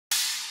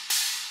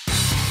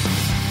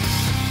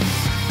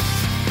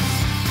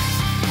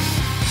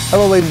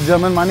Hello ladies and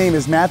gentlemen, my name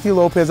is Matthew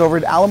Lopez over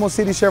at Alamo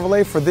City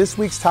Chevrolet for this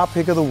week's Top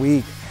Pick of the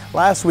Week.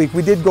 Last week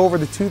we did go over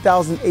the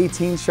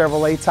 2018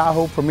 Chevrolet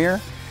Tahoe Premier.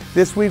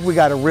 This week we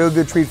got a real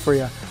good treat for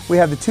you. We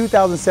have the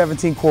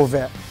 2017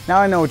 Corvette. Now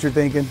I know what you're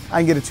thinking, I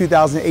can get a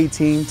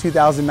 2018,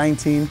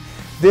 2019.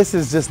 This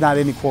is just not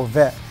any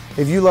Corvette.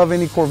 If you love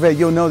any Corvette,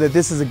 you'll know that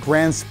this is a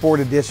Grand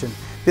Sport Edition.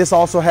 This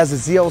also has a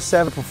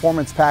Z07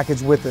 performance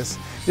package with us.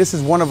 This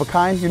is one of a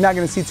kind. You're not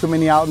going to see too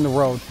many out in the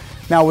road.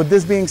 Now with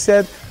this being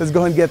said, let's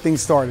go ahead and get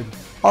things started.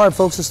 All right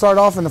folks, to start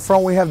off in the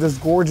front we have this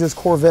gorgeous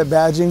Corvette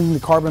badging,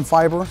 the carbon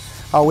fiber.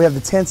 We have the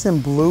tints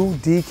in blue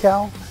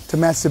decal to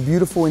match the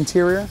beautiful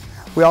interior.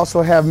 We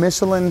also have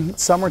Michelin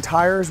summer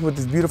tires with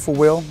this beautiful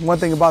wheel. One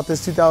thing about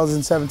this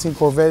 2017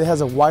 Corvette, it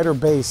has a wider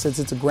base since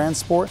it's a Grand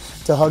Sport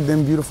to hug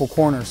them beautiful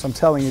corners. I'm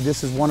telling you,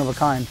 this is one of a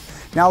kind.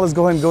 Now let's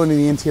go ahead and go into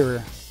the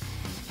interior.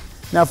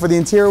 Now for the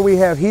interior we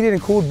have heated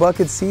and cooled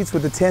bucket seats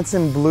with the tints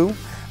in blue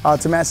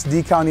to match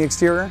the decal on the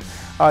exterior.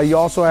 You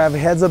also have a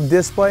heads-up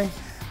display.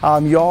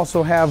 You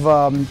also have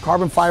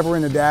carbon fiber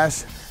in the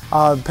dash,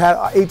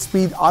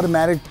 8-speed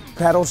automatic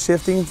paddle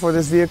shifting for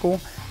this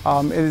vehicle.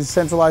 It is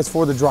centralized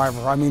for the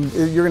driver. I mean,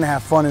 you're going to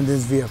have fun in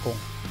this vehicle.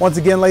 Once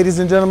again, ladies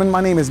and gentlemen,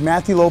 my name is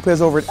Matthew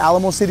Lopez over at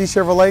Alamo City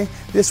Chevrolet.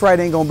 This ride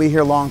ain't going to be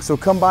here long, so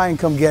come by and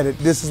come get it.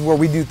 This is where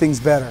we do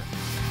things better.